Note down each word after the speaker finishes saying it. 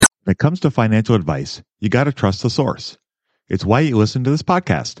When it comes to financial advice, you got to trust the source. It's why you listen to this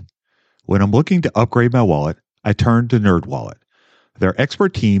podcast. When I'm looking to upgrade my wallet, I turn to NerdWallet. Their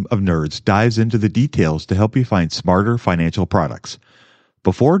expert team of nerds dives into the details to help you find smarter financial products.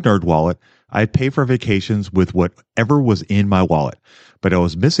 Before NerdWallet, I'd pay for vacations with whatever was in my wallet, but I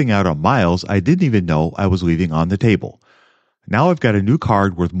was missing out on miles I didn't even know I was leaving on the table. Now I've got a new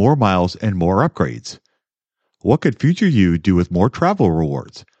card worth more miles and more upgrades. What could future you do with more travel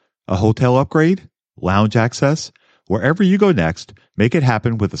rewards? A hotel upgrade? Lounge access? Wherever you go next, make it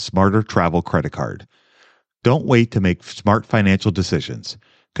happen with a smarter travel credit card. Don't wait to make smart financial decisions.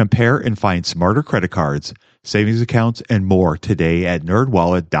 Compare and find smarter credit cards, savings accounts, and more today at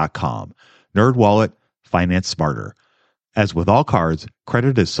nerdwallet.com. NerdWallet, finance smarter. As with all cards,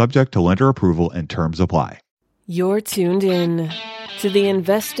 credit is subject to lender approval and terms apply. You're tuned in to the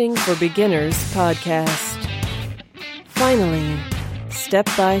Investing for Beginners podcast. Finally,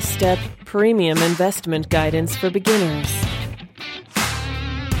 step-by-step premium investment guidance for beginners.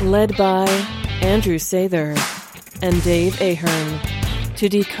 Led by Andrew Sather and Dave Ahern to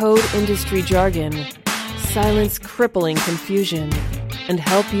decode industry jargon, silence crippling confusion, and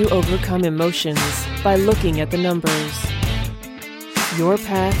help you overcome emotions by looking at the numbers. Your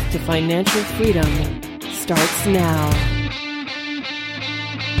path to financial freedom starts now.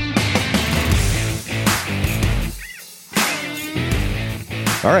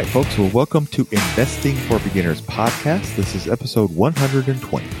 All right, folks. Well, welcome to Investing for Beginners podcast. This is episode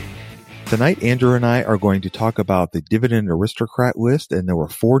 120. Tonight, Andrew and I are going to talk about the Dividend Aristocrat list, and there were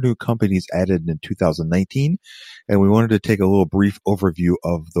 4 new companies added in 2019, and we wanted to take a little brief overview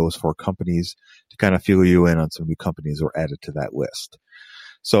of those 4 companies to kind of fill you in on some new companies that were added to that list.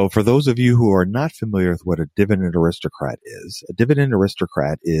 So for those of you who are not familiar with what a Dividend Aristocrat is, a Dividend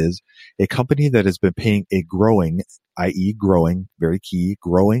Aristocrat is a company that has been paying a growing, i.e. growing, very key,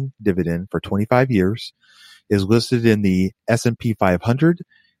 growing dividend for 25 years, is listed in the S&P 500,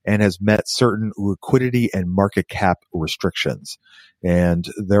 and has met certain liquidity and market cap restrictions. And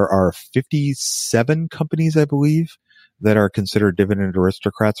there are 57 companies, I believe, that are considered Dividend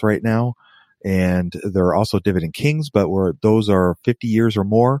Aristocrats right now. And there are also Dividend Kings, but those are 50 years or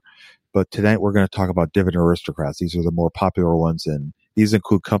more. But tonight we're going to talk about Dividend Aristocrats. These are the more popular ones, and these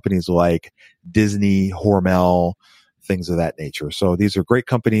include companies like Disney, Hormel, things of that nature. So these are great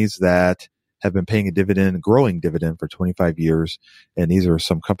companies that have been paying a dividend, growing dividend for 25 years. And these are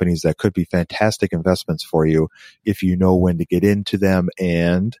some companies that could be fantastic investments for you if you know when to get into them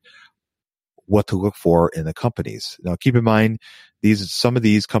and what to look for in the companies. Now, keep in mind, some of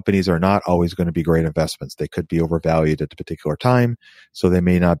these companies are not always going to be great investments. They could be overvalued at a particular time, so they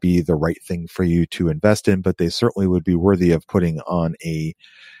may not be the right thing for you to invest in, but they certainly would be worthy of putting on a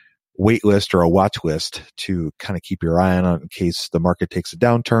wait list or a watch list to kind of keep your eye on in case the market takes a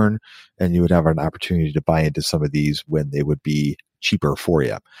downturn, and you would have an opportunity to buy into some of these when they would be cheaper for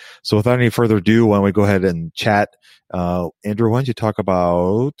you. So without any further ado, why don't we go ahead and chat? Andrew, why don't you talk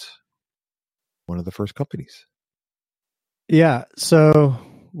about one of the first companies? Yeah. So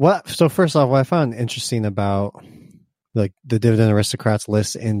first off, what I found interesting about like the Dividend Aristocrats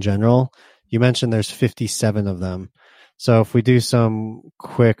list in general, you mentioned there's 57 of them. So if we do some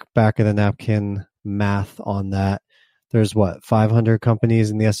quick back of the napkin math on that, there's 500 companies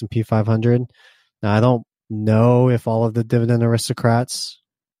in the S&P 500. Now I don't know if all of the Dividend Aristocrats.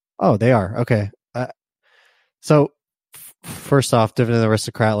 Oh, they are. Okay. So first off, Dividend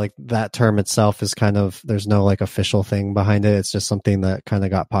Aristocrat, like that term itself is kind of, there's no like official thing behind it. It's just something that kind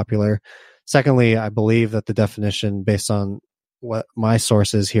of got popular. Secondly, I believe that the definition based on what my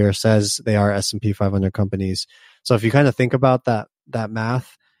sources here says they are S&P 500 companies. So if you kind of think about that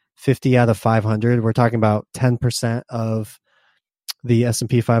math, 50 out of 500, we're talking about 10% of the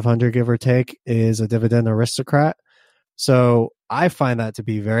S&P 500, give or take, is a Dividend Aristocrat. So I find that to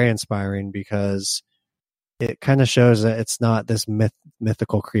be very inspiring because it kind of shows that it's not this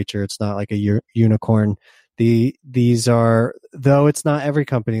mythical creature. It's not like a unicorn. These are, though it's not every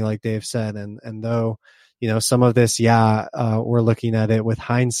company, like Dave said, and though, some of this, we're looking at it with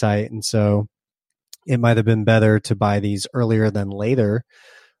hindsight. And so it might have been better to buy these earlier than later.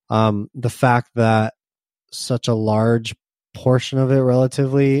 The fact that such a large portion of it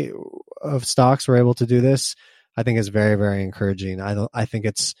relatively of stocks were able to do this, I think is very, very encouraging. I think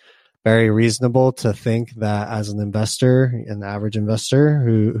it's very reasonable to think that as an investor, an average investor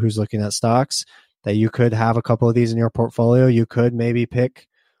who's looking at stocks, that you could have a couple of these in your portfolio. You could maybe pick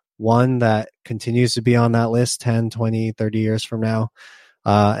one that continues to be on that list 10, 20, 30 years from now,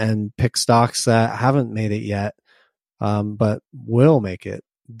 and pick stocks that haven't made it yet, but will make it.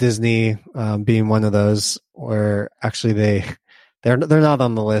 Disney being one of those, where actually they're not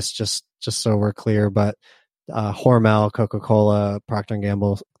on the list, just so we're clear, but Hormel, Coca-Cola, Procter &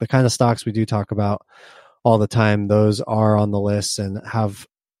 Gamble, the kind of stocks we do talk about all the time, those are on the list and have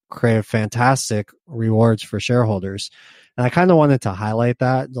created fantastic rewards for shareholders. And I kind of wanted to highlight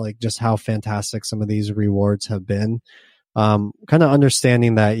that, like just how fantastic some of these rewards have been. Kind of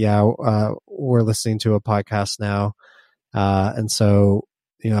understanding that, we're listening to a podcast now. And so,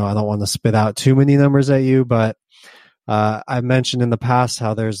 I don't want to spit out too many numbers at you, but I've mentioned in the past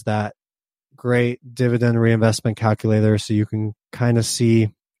how there's that great dividend reinvestment calculator. So you can kind of see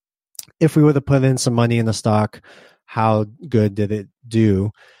if we would have put in some money in the stock, how good did it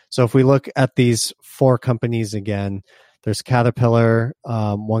do? So if we look at these 4 companies again, there's Caterpillar,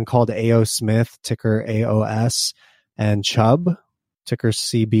 one called A.O. Smith, ticker AOS, and Chubb, ticker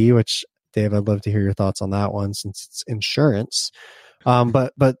CB, which, Dave, I'd love to hear your thoughts on that one since it's insurance.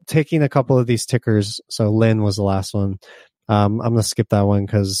 But taking a couple of these tickers, so Lynn was the last one. I'm going to skip that one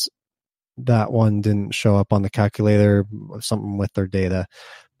because that one didn't show up on the calculator, something with their data.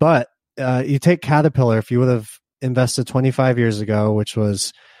 But you take Caterpillar, if you would have invested 25 years ago, which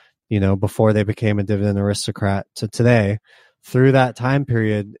was, before they became a Dividend Aristocrat, to today, through that time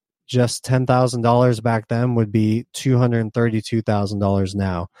period, just $10,000 back then would be $232,000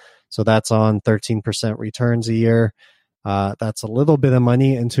 now. So that's on 13% returns a year. That's a little bit of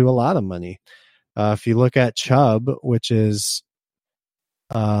money into a lot of money. If you look at Chubb, which is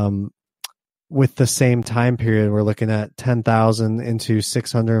with the same time period, we're looking at 10,000 into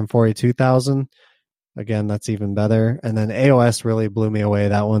 642,000. Again, that's even better. And then AOS really blew me away.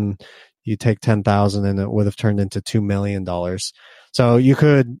 That one, you take 10,000 and it would have turned into $2 million. So you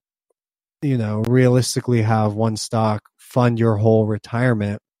could, realistically have one stock fund your whole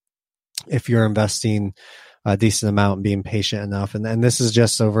retirement if you're investing a decent amount and being patient enough. And this is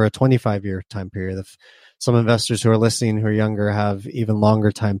just over a 25-year time period. If some investors who are listening who are younger have even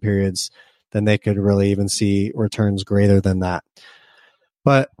longer time periods, then they could really even see returns greater than that.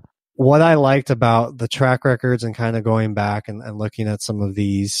 But what I liked about the track records and kind of going back and looking at some of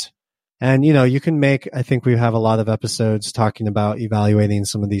these, and, you can make, I think we have a lot of episodes talking about evaluating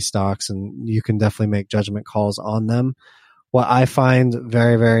some of these stocks, and you can definitely make judgment calls on them. What I find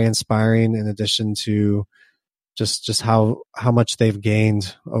very, very inspiring, in addition to just how much they've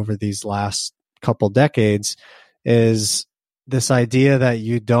gained over these last couple decades, is this idea that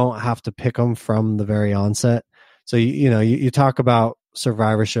you don't have to pick them from the very onset. So, you talk about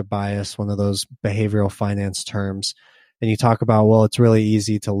survivorship bias, one of those behavioral finance terms, and you talk about, well, it's really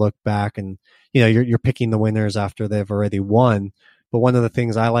easy to look back and, you're picking the winners after they've already won. But one of the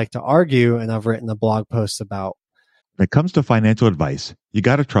things I like to argue, and I've written a blog post about, when it comes to financial advice, you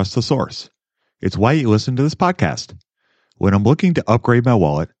got to trust the source. It's why you listen to this podcast. When I'm looking to upgrade my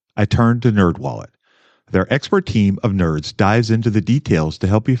wallet, I turn to NerdWallet. Their expert team of nerds dives into the details to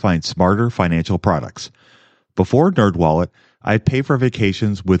help you find smarter financial products. Before NerdWallet, I'd pay for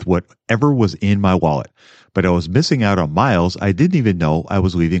vacations with whatever was in my wallet, but I was missing out on miles I didn't even know I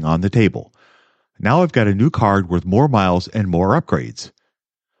was leaving on the table. Now I've got a new card worth more miles and more upgrades.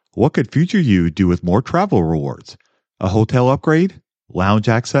 What could future you do with more travel rewards? A hotel upgrade? Lounge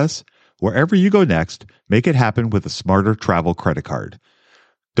access? Wherever you go next, make it happen with a smarter travel credit card.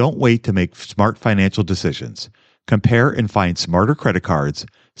 Don't wait to make smart financial decisions. Compare and find smarter credit cards,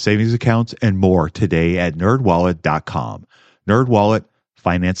 savings accounts, and more today at nerdwallet.com. NerdWallet,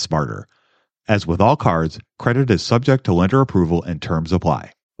 finance smarter. As with all cards, credit is subject to lender approval and terms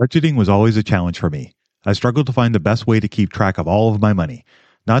apply. Budgeting was always a challenge for me. I struggled to find the best way to keep track of all of my money,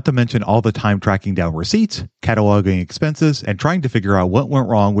 not to mention all the time tracking down receipts, cataloging expenses, and trying to figure out what went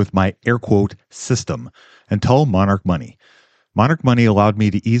wrong with my air quote system until Monarch Money. Monarch Money allowed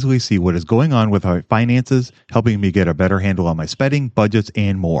me to easily see what is going on with my finances, helping me get a better handle on my spending, budgets,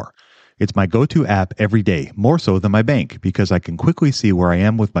 and more. It's my go-to app every day, more so than my bank, because I can quickly see where I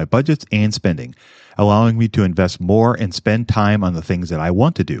am with my budgets and spending, allowing me to invest more and spend time on the things that I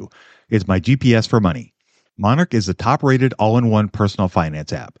want to do. It's my GPS for money. Monarch is the top-rated all-in-one personal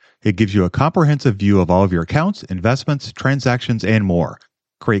finance app. It gives you a comprehensive view of all of your accounts, investments, transactions, and more.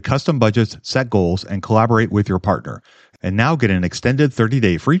 Create custom budgets, set goals, and collaborate with your partner. And now get an extended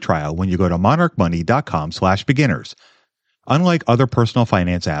 30-day free trial when you go to monarchmoney.com/beginners. Unlike other personal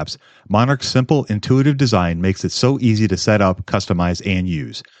finance apps, Monarch's simple, intuitive design makes it so easy to set up, customize, and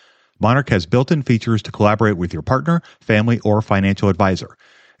use. Monarch has built-in features to collaborate with your partner, family, or financial advisor.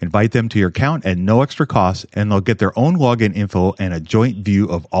 Invite them to your account at no extra cost, and they'll get their own login info and a joint view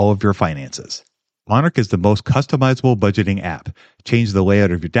of all of your finances. Monarch is the most customizable budgeting app. Change the layout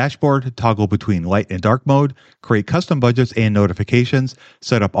of your dashboard, toggle between light and dark mode, create custom budgets and notifications,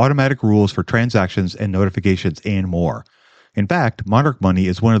 set up automatic rules for transactions and notifications, and more. In fact, Monarch Money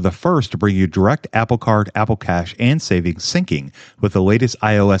is one of the first to bring you direct Apple Card, Apple Cash, and savings syncing with the latest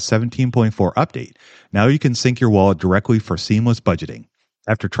iOS 17.4 update. Now you can sync your wallet directly for seamless budgeting.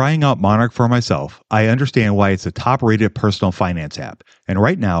 After trying out Monarch for myself, I understand why it's a top-rated personal finance app. And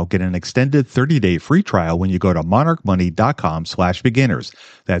right now, get an extended 30-day free trial when you go to monarchmoney.com/beginners.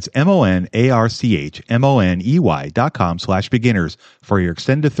 That's monarchmoney.com/beginners for your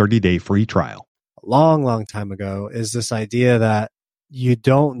extended 30-day free trial. Long time ago is this idea that you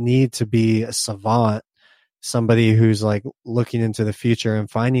don't need to be a savant, somebody who's like looking into the future and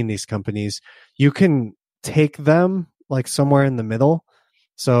finding these companies. You can take them like somewhere in the middle.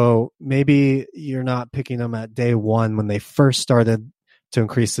 So maybe you're not picking them at day one when they first started to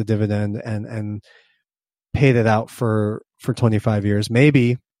increase the dividend and paid it out for 25 years.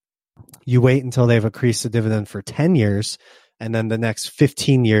 Maybe you wait until they've increased the dividend for 10 years, and then the next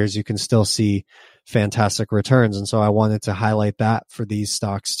 15 years you can still see fantastic returns. And so I wanted to highlight that for these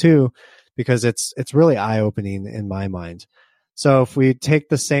stocks too, because it's really eye-opening in my mind. So if we take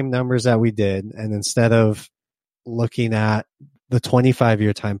the same numbers that we did, and instead of looking at the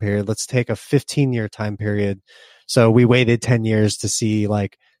 25-year time period, let's take a 15-year time period. So we waited 10 years to see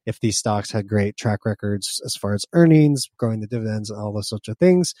like if these stocks had great track records as far as earnings, growing the dividends, and all those sorts of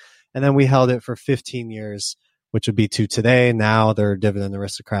things. And then we held it for 15 years, which would be to today. Now they're dividend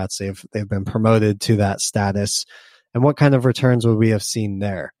aristocrats. They've been promoted to that status. And what kind of returns would we have seen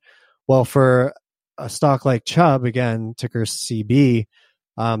there? Well, for a stock like Chubb, again, ticker CB,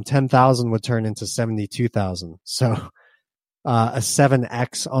 10,000 would turn into 72,000. So a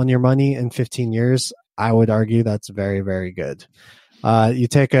 7x on your money in 15 years, I would argue that's very, very good. You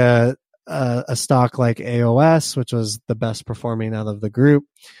take a stock like AOS, which was the best performing out of the group,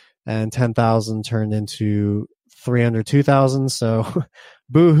 and 10,000 turned into 302,000. So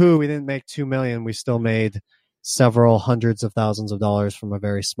boo-hoo, we didn't make 2 million. We still made several hundreds of thousands of dollars from a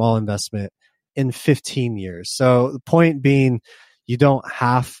very small investment in 15 years. So the point being, you don't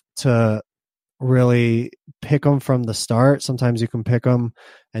have to really pick them from the start. Sometimes you can pick them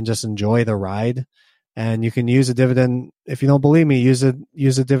and just enjoy the ride. And you can use a dividend. If you don't believe me, use a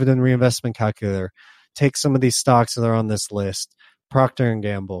dividend reinvestment calculator. Take some of these stocks that are on this list: Procter &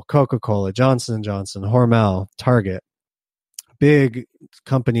 Gamble, Coca-Cola, Johnson & Johnson, Hormel, Target, big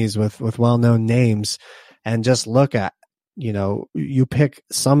companies with well-known names, and just look at, you pick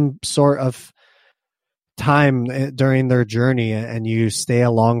some sort of time during their journey and you stay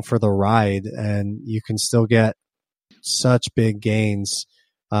along for the ride, and you can still get such big gains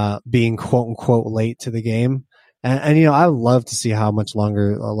being quote unquote late to the game. And I would love to see how much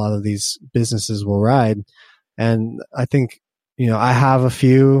longer a lot of these businesses will ride. And I think, I have a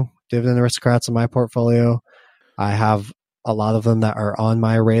few dividend aristocrats in my portfolio. I have a lot of them that are on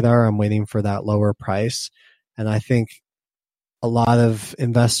my radar. I'm waiting for that lower price. And I think a lot of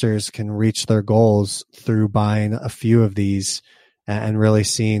investors can reach their goals through buying a few of these and really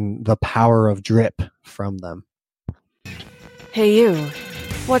seeing the power of drip from them. Hey you,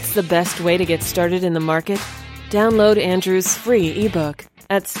 what's the best way to get started in the market? Download Andrew's free ebook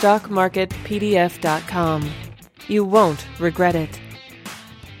at stockmarketpdf.com. You won't regret it.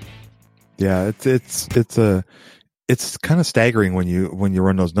 Yeah, it's kind of staggering when you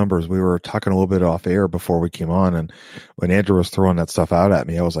run those numbers. We were talking a little bit off air before we came on, and when Andrew was throwing that stuff out at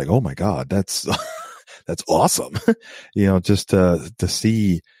me, I was like, "Oh my God, that's that's awesome!" Just to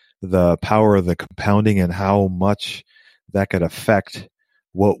see the power of the compounding and how much that could affect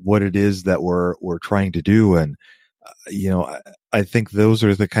what it is that we're trying to do. And I think those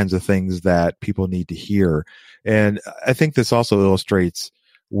are the kinds of things that people need to hear. And I think this also illustrates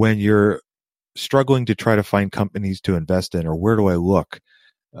when you're struggling to try to find companies to invest in, or where do I look?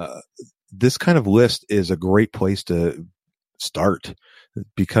 This kind of list is a great place to start,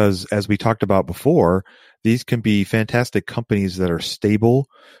 because as we talked about before, these can be fantastic companies that are stable,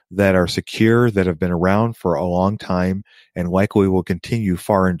 that are secure, that have been around for a long time, and likely will continue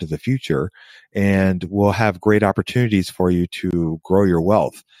far into the future, and will have great opportunities for you to grow your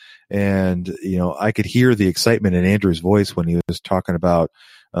wealth. And, I could hear the excitement in Andrew's voice when he was talking about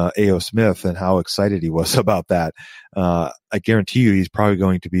A.O. Smith and how excited he was about that. I guarantee you he's probably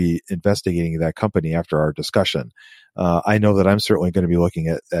going to be investigating that company after our discussion. I know that I'm certainly going to be looking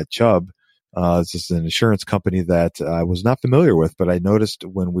at Chubb. This is an insurance company that I was not familiar with, but I noticed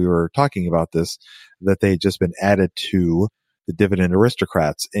when we were talking about this that they had just been added to the Dividend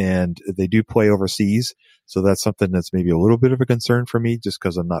Aristocrats, and they do play overseas. So that's something that's maybe a little bit of a concern for me, just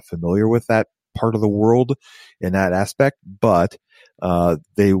because I'm not familiar with that part of the world in that aspect. But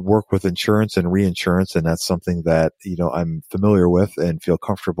They work with insurance and reinsurance, and that's something that, I'm familiar with and feel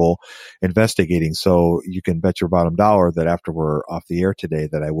comfortable investigating. So you can bet your bottom dollar that after we're off the air today,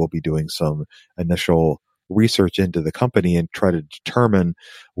 that I will be doing some initial research into the company and try to determine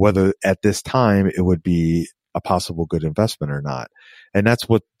whether at this time it would be a possible good investment or not. And that's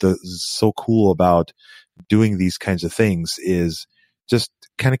what is so cool about doing these kinds of things, is just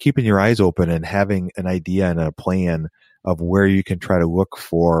kind of keeping your eyes open and having an idea and a plan of where you can try to look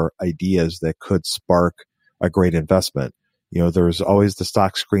for ideas that could spark a great investment. There's always the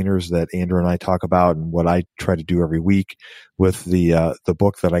stock screeners that Andrew and I talk about, and what I try to do every week with the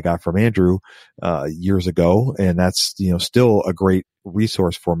book that I got from Andrew years ago, and that's still a great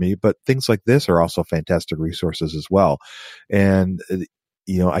resource for me. But things like this are also fantastic resources as well. And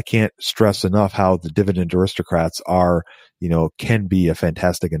I can't stress enough how the Dividend Aristocrats are, can be a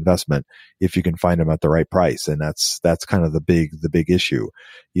fantastic investment if you can find them at the right price. And that's kind of the big issue.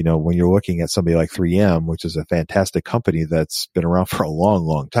 When you're looking at somebody like 3M, which is a fantastic company that's been around for a long,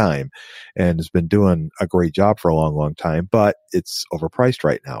 long time and has been doing a great job for a long, long time, but it's overpriced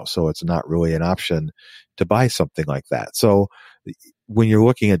right now. So it's not really an option to buy something like that. So when you're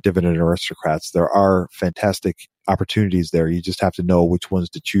looking at Dividend Aristocrats, there are fantastic opportunities there. You just have to know which ones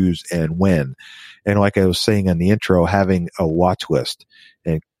to choose and when. And like I was saying in the intro, having a watch list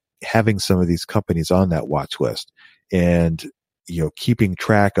and having some of these companies on that watch list, and keeping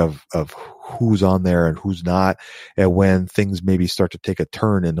track of who's on there and who's not, and when things maybe start to take a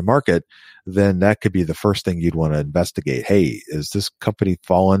turn in the market, then that could be the first thing you'd want to investigate. Hey, is this company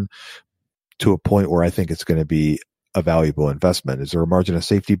fallen to a point where I think it's going to be a valuable investment? Is there a margin of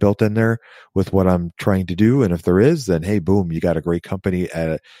safety built in there with what I'm trying to do? And if there is, then hey, boom, you got a great company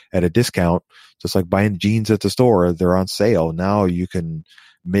at a discount. Just like buying jeans at the store, they're on sale. Now you can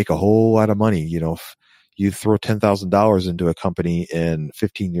make a whole lot of money. If you throw $10,000 into a company and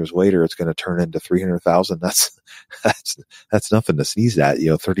 15 years later, it's going to turn into 300,000. That's nothing to sneeze at.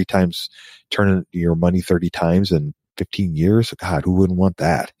 30 times, turning your money 30 times in 15 years. God, who wouldn't want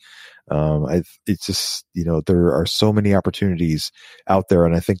that? It's just, there are so many opportunities out there.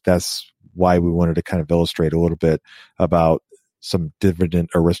 And I think that's why we wanted to kind of illustrate a little bit about some Dividend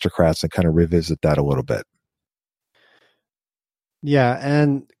Aristocrats and kind of revisit that a little bit. Yeah.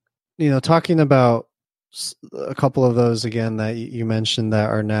 And, talking about a couple of those again that you mentioned that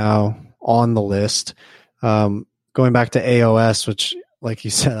are now on the list, going back to AOS, which, like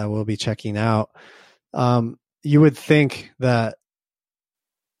you said, I will be checking out. You would think that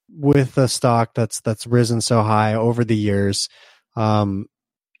with a stock that's risen so high over the years,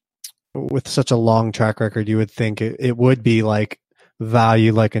 with such a long track record, you would think it would be like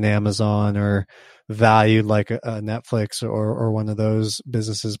valued like an Amazon or valued like a Netflix or one of those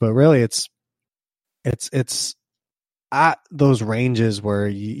businesses. But really it's at those ranges where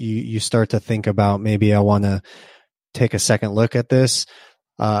you start to think about, maybe I want to take a second look at this.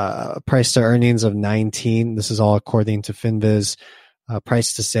 Price to earnings of 19. This is all according to FinViz.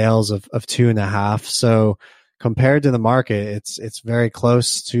 Price to sales of 2.5. So compared to the market, it's very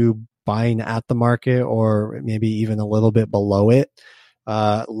close to buying at the market, or maybe even a little bit below it.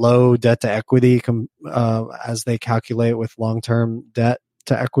 Low debt to equity, as they calculate with long-term debt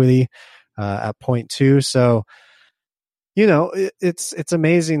to equity, at 0.2. So, it's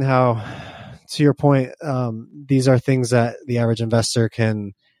amazing how, to your point, these are things that the average investor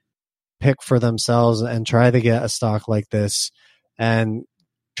can pick for themselves and try to get a stock like this and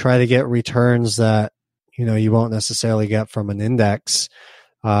try to get returns that, you won't necessarily get from an index.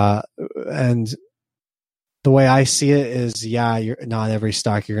 And the way I see it is, not every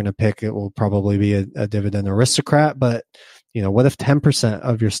stock you're going to pick, it will probably be a Dividend Aristocrat, but what if 10%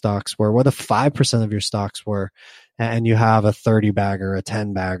 of your stocks were, what if 5% of your stocks were, and you have a 30 bagger, a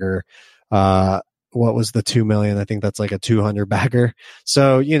 10 bagger, what was the 2 million? I think that's like a 200 bagger.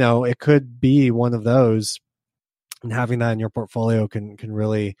 So, it could be one of those. And having that in your portfolio can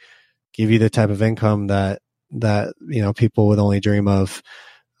really give you the type of income that people would only dream of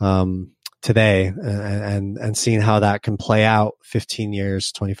today, and seeing how that can play out 15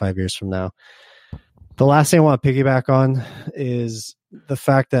 years, 25 years from now. The last thing I want to piggyback on is the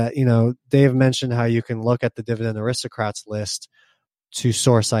fact that, Dave mentioned how you can look at the Dividend Aristocrats list to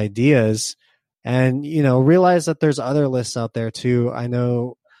source ideas, and, realize that there's other lists out there too. I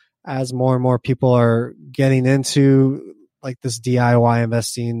know as more and more people are getting into like this DIY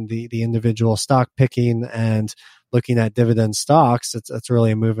investing, the individual stock picking and looking at dividend stocks, it's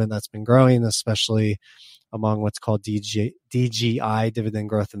really a movement that's been growing, especially among what's called DGI, dividend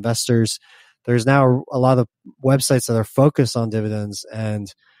growth investors. There's now a lot of websites that are focused on dividends,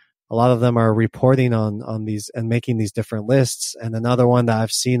 and a lot of them are reporting on these and making these different lists. And another one that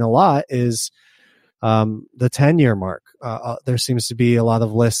I've seen a lot is the 10-year mark. There seems to be a lot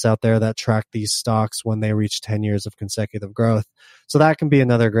of lists out there that track these stocks when they reach 10 years of consecutive growth. So that can be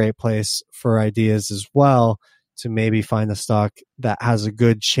another great place for ideas as well, to maybe find a stock that has a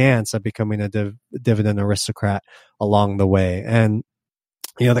good chance of becoming a dividend aristocrat along the way. And,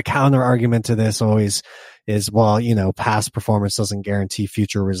 the counter argument to this always is, well, past performance doesn't guarantee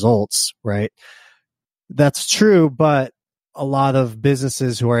future results, right? That's true, but a lot of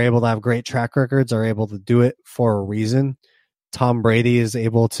businesses who are able to have great track records are able to do it for a reason. Tom Brady is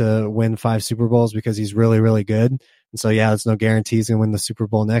able to win 5 Super Bowls because he's really, really good. And so, there's no guarantee he's going to win the Super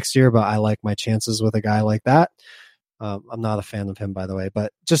Bowl next year, but I like my chances with a guy like that. I'm not a fan of him, by the way,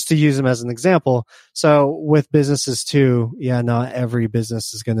 but just to use him as an example. So with businesses too, not every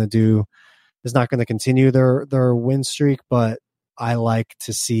business is not going to continue their win streak, but I like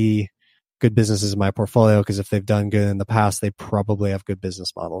to see good businesses in my portfolio because if they've done good in the past, they probably have good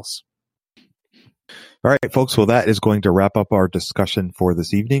business models. All right, folks. Well, that is going to wrap up our discussion for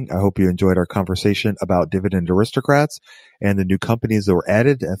this evening. I hope you enjoyed our conversation about dividend aristocrats and the new companies that were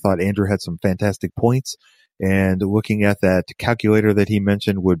added. I thought Andrew had some fantastic points, and looking at that calculator that he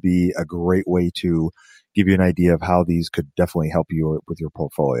mentioned would be a great way to give you an idea of how these could definitely help you with your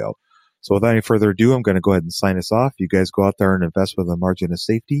portfolio. So without any further ado, I'm going to go ahead and sign us off. You guys go out there and invest with a margin of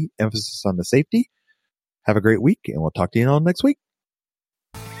safety, emphasis on the safety. Have a great week, and we'll talk to you all next week.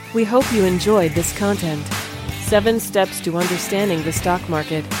 We hope you enjoyed this content. 7 Steps to Understanding the Stock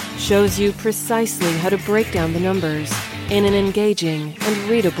Market shows you precisely how to break down the numbers in an engaging and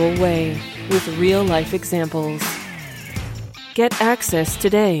readable way with real-life examples. Get access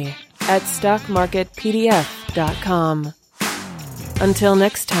today at stockmarketpdf.com. Until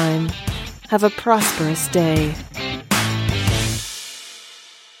next time, have a prosperous day.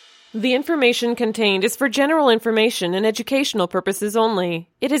 The information contained is for general information and educational purposes only.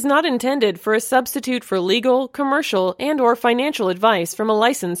 It is not intended for a substitute for legal, commercial, and/or financial advice from a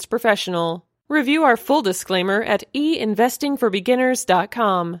licensed professional. Review our full disclaimer at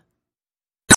einvestingforbeginners.com.